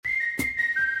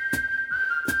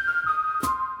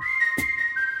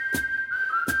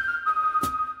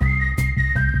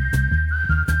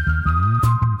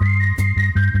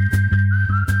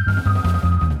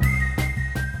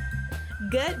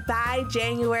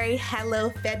January. Hello,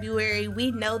 February.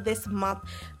 We know this month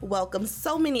welcomes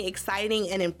so many exciting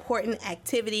and important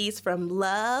activities, from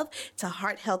love to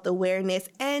heart health awareness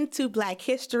and to Black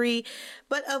history.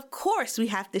 But of course, we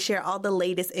have to share all the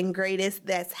latest and greatest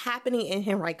that's happening in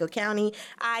Henrico County.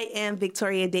 I am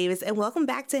Victoria Davis, and welcome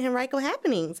back to Henrico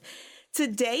Happenings.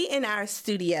 Today in our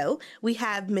studio, we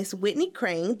have Miss Whitney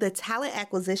Crane, the Talent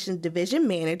Acquisition Division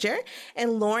Manager,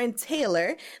 and Lauren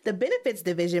Taylor, the Benefits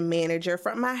Division Manager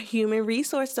from our Human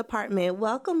Resource Department.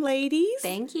 Welcome, ladies.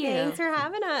 Thank you. Thanks for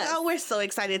having us. Oh, we're so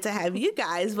excited to have you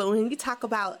guys. But when you talk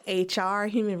about HR,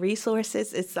 human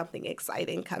resources, it's something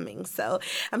exciting coming. So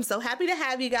I'm so happy to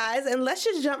have you guys. And let's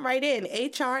just jump right in.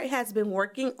 HR has been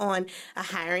working on a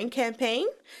hiring campaign.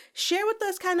 Share with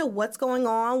us kind of what's going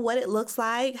on, what it looks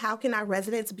like, how can our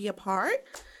residents be a part?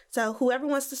 So whoever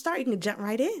wants to start, you can jump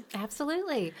right in.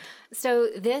 Absolutely. So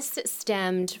this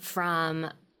stemmed from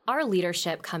our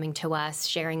leadership coming to us,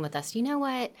 sharing with us, you know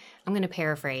what, I'm going to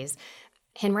paraphrase.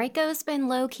 Henrico's been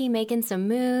low-key making some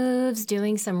moves,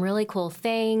 doing some really cool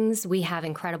things. We have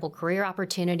incredible career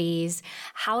opportunities.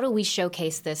 How do we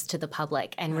showcase this to the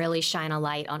public and really shine a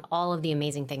light on all of the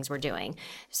amazing things we're doing?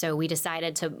 So we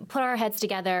decided to put our heads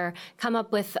together, come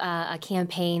up with a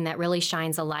campaign that really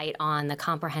shines a light on the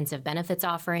comprehensive benefits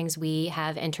offerings we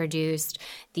have introduced,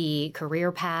 the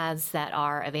career paths that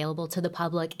are available to the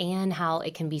public, and how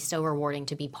it can be so rewarding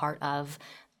to be part of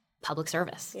public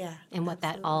service and what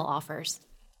that all offers.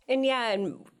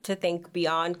 And to think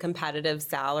beyond competitive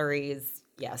salaries,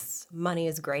 yes, money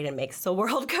is great and makes the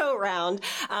world go round,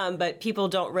 but people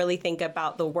don't really think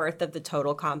about the worth of the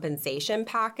total compensation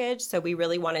package. So we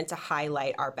really wanted to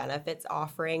highlight our benefits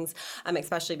offerings,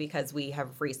 especially because we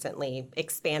have recently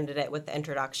expanded it with the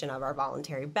introduction of our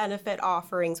voluntary benefit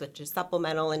offerings, which is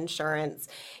supplemental insurance,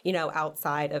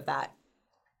 outside of that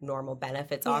normal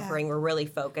benefits offering. We're really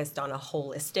focused on a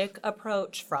holistic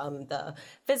approach, from the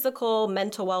physical,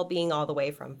 mental well-being, all the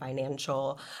way from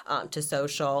financial to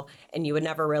social. And you would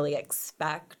never really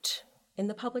expect in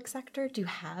the public sector to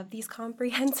have these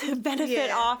comprehensive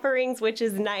benefit offerings, which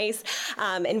is nice.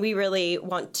 And we really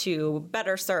want to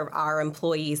better serve our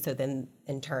employees, so then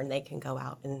in turn they can go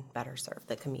out and better serve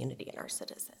the community and our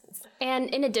citizens. And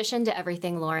in addition to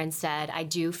everything Lauren said, I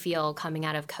do feel coming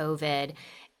out of COVID,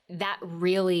 that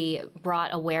really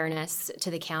brought awareness to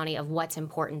the county of what's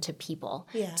important to people,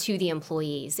 to the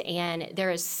employees. And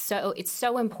it's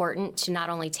so important to not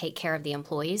only take care of the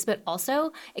employees, but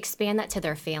also expand that to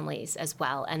their families as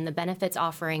well. And the benefits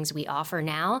offerings we offer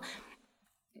now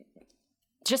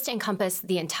just encompass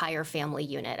the entire family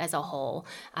unit as a whole.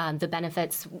 The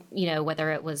benefits,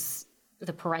 whether it was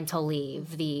the parental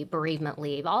leave, the bereavement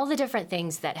leave, all the different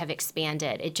things that have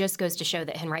expanded. It just goes to show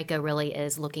that Henrico really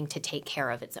is looking to take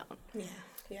care of its own.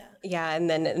 Yeah, and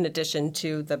then in addition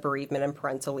to the bereavement and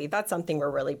parental leave, that's something we're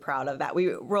really proud of that we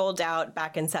rolled out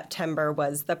back in September,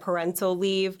 was the parental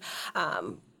leave.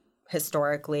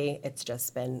 Historically, it's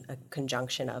just been a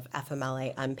conjunction of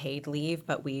FMLA unpaid leave,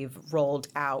 but we've rolled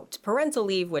out parental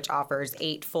leave, which offers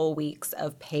 8 full weeks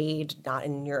of paid, not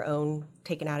in your own,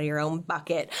 taken out of your own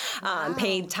bucket,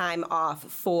 paid time off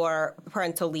for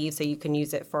parental leave, so you can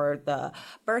use it for the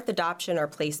birth, adoption, or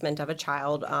placement of a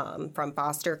child from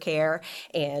foster care.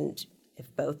 And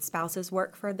if both spouses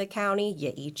work for the county,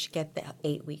 you each get the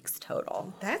 8 weeks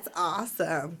total. That's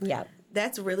awesome. Yep.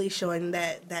 That's really showing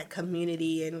that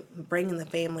community and bringing the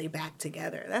family back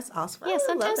together. That's awesome. Yeah,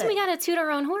 sometimes we got to toot our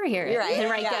own horn here at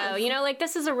Henrico. Yeah.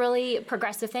 This is a really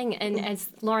progressive thing. And as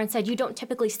Lauren said, you don't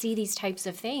typically see these types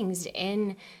of things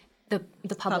in the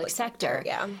public sector.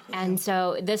 Yeah. And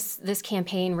so this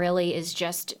campaign really is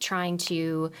just trying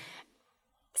to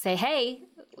say, hey,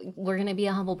 we're going to be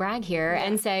a humble brag here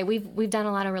and say we've done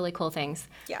a lot of really cool things.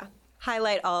 Yeah.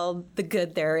 Highlight all the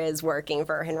good there is working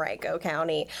for Henrico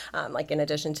County. Like in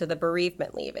addition to the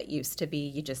bereavement leave, it used to be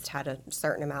you just had a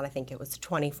certain amount, I think it was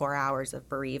 24 hours of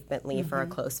bereavement leave for a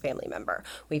close family member.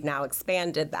 We've now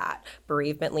expanded that.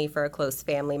 Bereavement leave for a close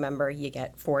family member, you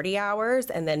get 40 hours.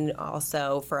 And then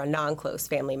also for a non-close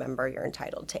family member, you're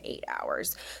entitled to 8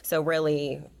 hours. So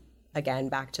really, again,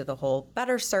 back to the whole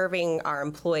better serving our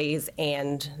employees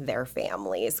and their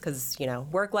families, because,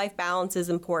 work-life balance is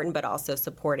important, but also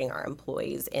supporting our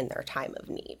employees in their time of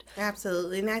need.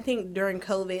 Absolutely. And I think during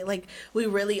COVID, we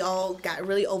really all got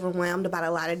really overwhelmed about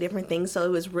a lot of different things. So it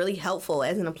was really helpful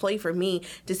as an employee for me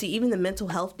to see even the mental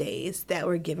health days that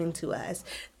were given to us.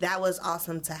 That was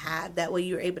awesome to have. That way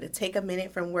you were able to take a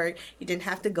minute from work. You didn't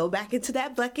have to go back into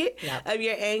that bucket of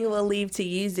your annual leave to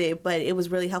use it, but it was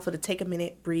really helpful to take a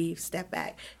minute, breathe, step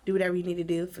back, do whatever you need to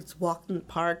do. If it's walk in the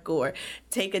park or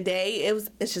take a day,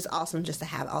 it's just awesome just to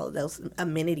have all of those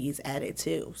amenities added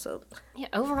too. So yeah,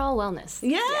 overall wellness.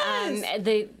 Yes.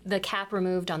 The cap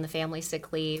removed on the family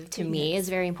sick leave to me is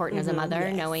very important as a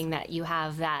mother, knowing that you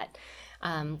have that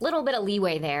little bit of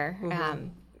leeway there.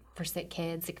 For sick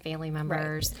kids, sick family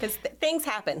members. Because things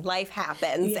happen, life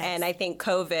happens. Yes. And I think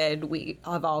COVID, we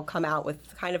have all come out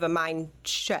with kind of a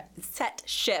set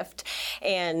shift.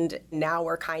 And now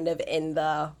we're kind of in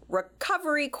the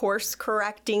recovery course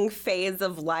correcting phase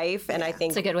of life. And I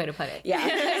think it's a good way to put it. Yeah.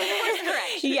 Course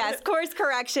correction. Yes, course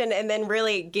correction. And then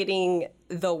really getting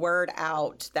the word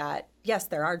out that, yes,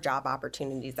 there are job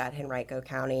opportunities at Henrico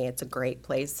County. It's a great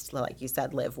place to, like you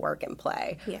said, live, work, and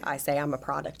play. Yeah. I say I'm a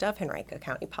product of Henrico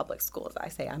County Public Schools. I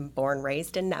say I'm born,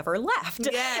 raised, and never left.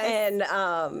 Yes. And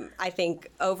I think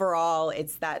overall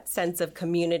it's that sense of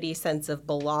community, sense of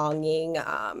belonging.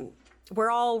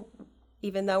 We're all,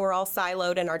 even though we're all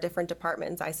siloed in our different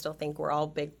departments, I still think we're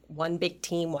all one big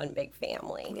team, one big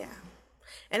family. Yeah.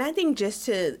 And I think just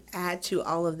to add to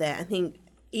all of that, I think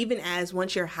even as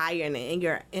once you're hired and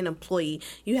you're an employee,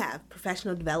 you have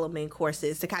professional development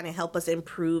courses to kind of help us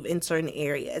improve in certain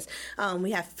areas.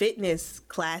 We have fitness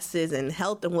classes and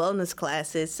health and wellness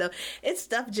classes. So it's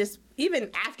stuff just,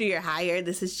 even after you're hired,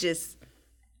 this is just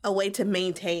a way to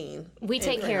maintain. We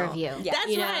take care of you. Yeah.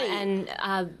 That's right.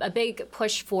 And a big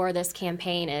push for this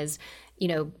campaign is,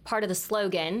 part of the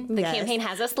slogan. The campaign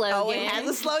has a slogan. Oh, it has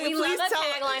a slogan. We love a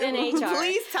tagline in HR.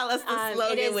 Please tell us the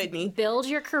slogan, it is Whitney. Build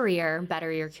your career,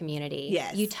 better your community.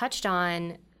 Yes. You touched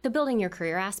on the building your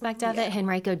career aspect of it.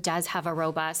 Henrico does have a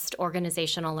robust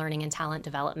organizational learning and talent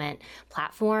development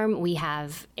platform. We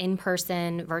have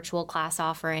in-person virtual class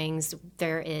offerings.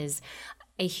 There is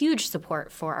a huge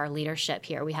support for our leadership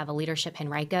here. We have a Leadership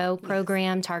Henrico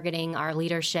program targeting our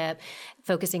leadership,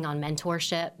 focusing on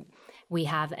mentorship. We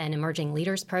have an emerging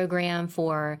leaders program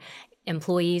for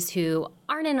employees who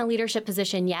aren't in a leadership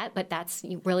position yet, but that's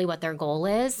really what their goal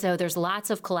is. So there's lots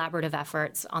of collaborative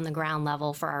efforts on the ground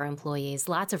level for our employees,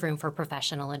 lots of room for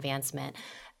professional advancement.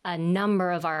 A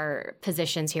number of our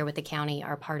positions here with the county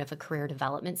are part of a career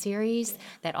development series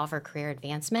that offer career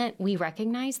advancement. We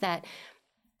recognize that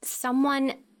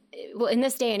in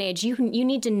this day and age, you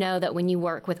need to know that when you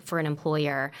work for an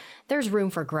employer, there's room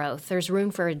for growth, there's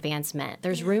room for advancement,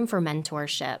 there's room for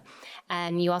mentorship.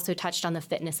 And you also touched on the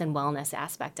fitness and wellness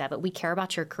aspect of it. We care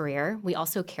about your career. We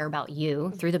also care about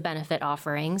you through the benefit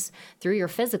offerings, through your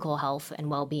physical health and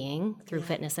well-being, through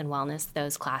fitness and wellness,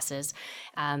 those classes.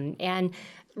 And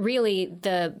really,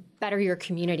 the better your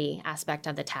community aspect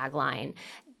of the tagline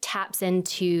taps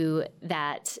into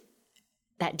that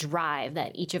drive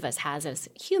that each of us has as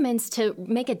humans to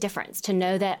make a difference, to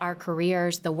know that our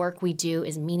careers, the work we do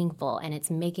is meaningful and it's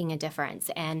making a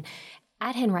difference. And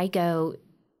at Henrico,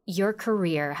 your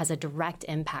career has a direct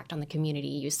impact on the community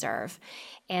you serve.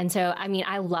 And so,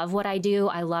 I love what I do.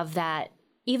 I love that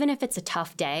even if it's a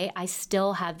tough day, I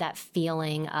still have that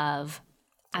feeling of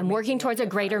I'm working towards a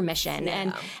greater mission.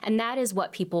 Yeah. And that is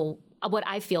what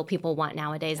I feel people want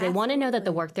nowadays. They want to know that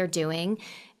the work they're doing,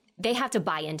 they have to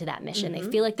buy into that mission. They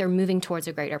feel like they're moving towards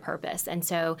a greater purpose. And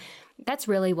so that's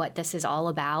really what this is all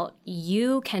about.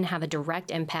 You can have a direct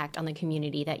impact on the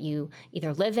community that you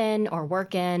either live in or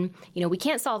work in. We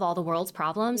can't solve all the world's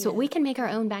problems, but we can make our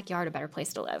own backyard a better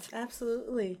place to live.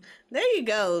 Absolutely. There you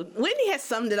go. Whitney has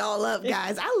summed it all up,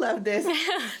 guys. I love this.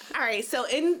 All right. So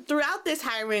throughout this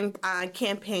hiring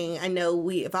campaign, I know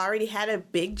we have already had a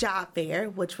big job fair,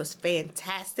 which was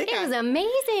fantastic. It was amazing.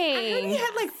 I heard you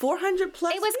had like 400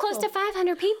 plus It was people. close to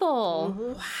 500 people.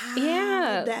 Wow.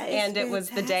 Yeah. And it was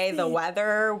the day the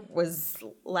weather was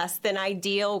less than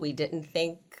ideal. We didn't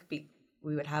think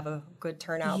we would have a good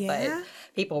turnout, but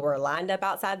people were lined up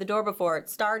outside the door before it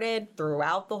started.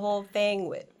 Throughout the whole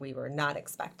thing, we were not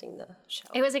expecting the show.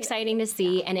 It was exciting to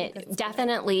see, and it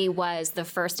definitely was the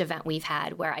first event we've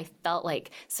had where I felt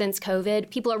like since COVID,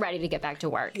 people are ready to get back to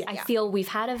work. I feel we've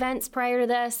had events prior to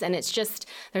this, and it's just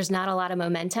there's not a lot of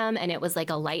momentum, and it was like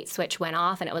a light switch went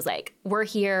off, and it was like, we're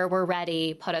here, we're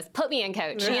ready, put me in,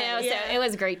 coach. So it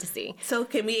was great to see. So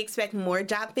can we expect more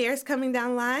job fairs coming down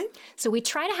the line? So we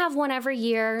try to have one every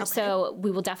year, so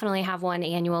we will definitely have one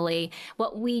annually.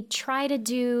 What we try to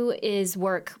do is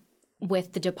work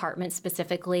with the department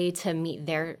specifically to meet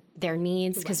their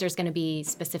needs, because there's going to be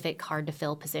specific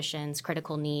hard-to-fill positions,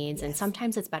 critical needs, and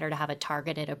sometimes it's better to have a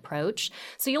targeted approach.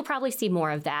 So you'll probably see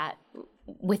more of that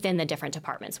within the different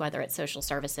departments, whether it's social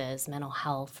services, mental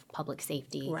health, public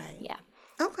safety. Right. Yeah.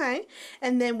 Okay.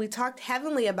 And then we talked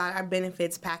heavily about our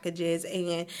benefits packages,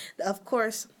 and of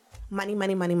course, Money,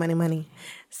 money, money, money, money.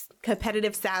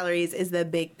 Competitive salaries is the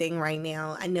big thing right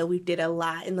now. I know we did a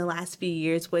lot in the last few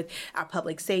years with our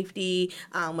public safety,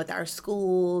 with our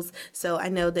schools. So I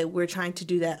know that we're trying to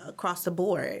do that across the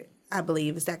board, I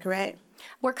believe. Is that correct?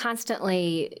 We're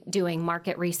constantly doing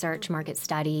market research, market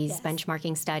studies,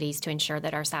 benchmarking studies to ensure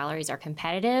that our salaries are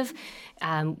competitive.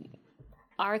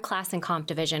 Our class and comp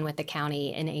division with the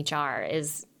county in HR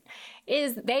is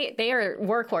they are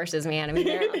workhorses, man. I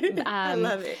mean, I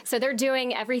love it. So they're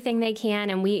doing everything they can,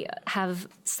 and we have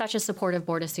such a supportive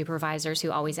board of supervisors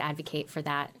who always advocate for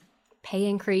that pay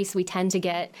increase we tend to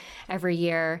get every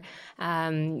year.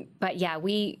 But yeah,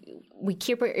 we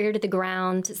keep our ear to the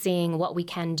ground, seeing what we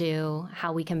can do,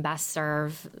 how we can best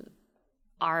serve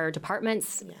our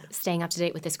departments, staying up to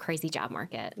date with this crazy job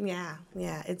market. Yeah,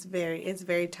 it's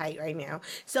very tight right now.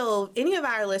 So if any of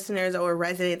our listeners or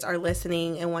residents are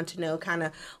listening and want to know kind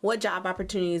of what job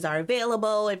opportunities are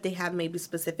available, if they have maybe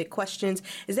specific questions,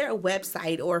 is there a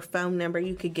website or a phone number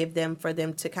you could give them for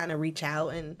them to kind of reach out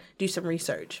and do some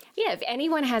research? Yeah, if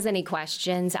anyone has any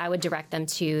questions, I would direct them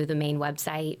to the main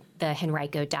website, the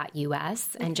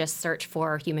henrico.us, and just search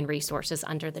for Human Resources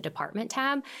under the Department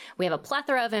tab. We have a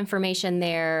plethora of information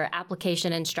there,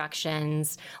 application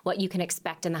instructions, what you can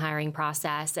expect in the hiring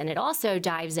process, and it also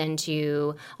dives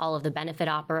into all of the benefit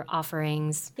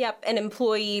offerings. Yep, and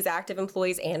employees, active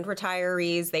employees and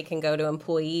retirees, they can go to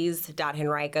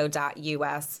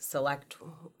employees.henrico.us, select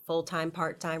full-time,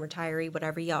 part-time, retiree,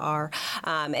 whatever you are,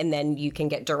 and then you can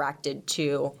get directed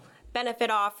to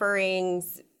benefit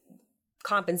offerings,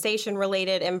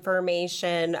 compensation-related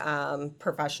information,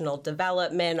 professional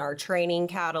development, our training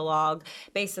catalog,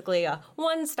 basically a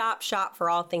one-stop shop for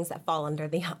all things that fall under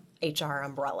the HR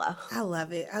umbrella. I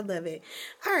love it. All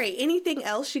right, anything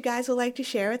else you guys would like to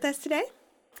share with us today?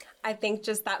 I think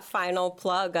just that final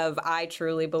plug of I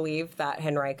truly believe that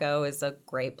Henrico is a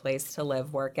great place to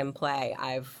live, work, and play.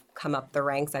 I've come up the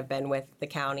ranks. I've been with the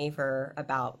county for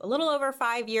about a little over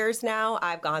 5 years now.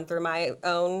 I've gone through my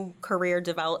own career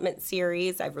development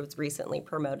series. I was recently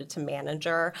promoted to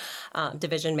manager,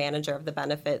 division manager of the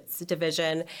benefits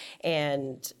division.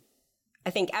 And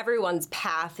I think everyone's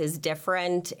path is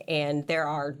different, and there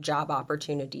are job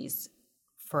opportunities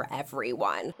for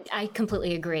everyone. I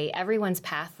completely agree. Everyone's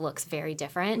path looks very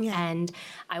different. Yeah. And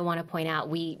I want to point out,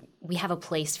 we have a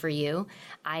place for you.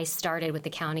 I started with the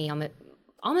county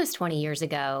almost 20 years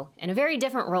ago in a very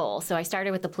different role. So I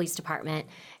started with the police department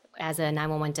as a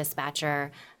 911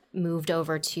 dispatcher, moved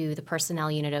over to the personnel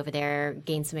unit over there,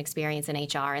 gained some experience in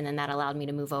HR, and then that allowed me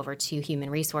to move over to human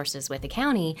resources with the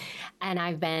county. And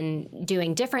I've been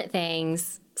doing different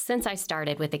things since I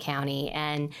started with the county,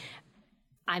 and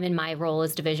I'm in my role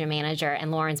as division manager, and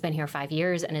Lauren's been here 5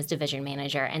 years and is division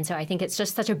manager. And so I think it's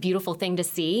just such a beautiful thing to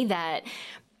see that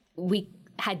we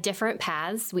had different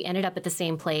paths. We ended up at the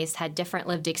same place, had different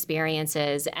lived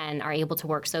experiences, and are able to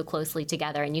work so closely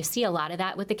together. And you see a lot of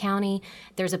that with the county.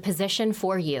 There's a position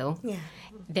for you. Yeah.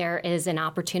 There is an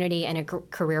opportunity and a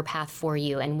career path for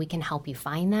you, and we can help you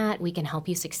find that. We can help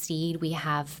you succeed. We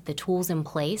have the tools in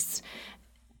place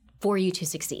for you to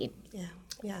succeed. Yeah.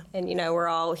 Yeah. And, we're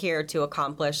all here to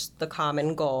accomplish the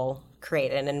common goal,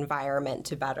 create an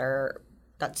environment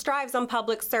that strives on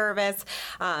public service,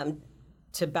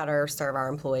 to better serve our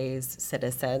employees,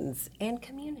 citizens, and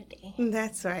community.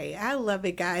 That's right. I love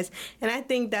it, guys. And I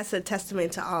think that's a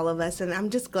testament to all of us. And I'm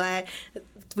just glad.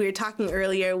 We were talking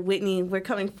earlier, Whitney, we're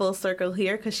coming full circle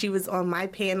here because she was on my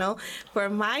panel for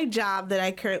my job that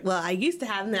I used to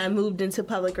have, and then I moved into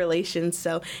public relations.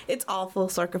 So it's all full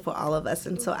circle for all of us.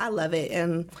 And so I love it,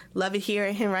 and love it here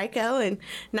at Henrico, and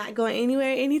not going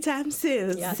anywhere anytime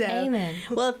soon. Yeah. So, amen.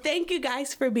 Well, thank you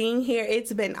guys for being here.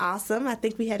 It's been awesome. I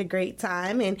think we had a great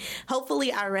time, and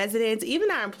hopefully our residents,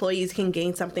 even our employees, can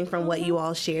gain something from what you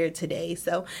all shared today.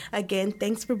 So again,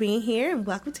 thanks for being here, and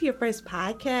welcome to your first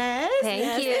podcast. Thank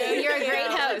you. You're a great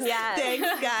host. Yes.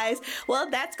 Thanks, guys. Well,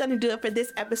 that's going to do it for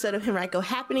this episode of Henrico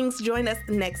Happenings. Join us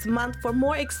next month for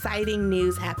more exciting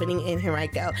news happening in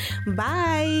Henrico.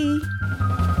 Bye.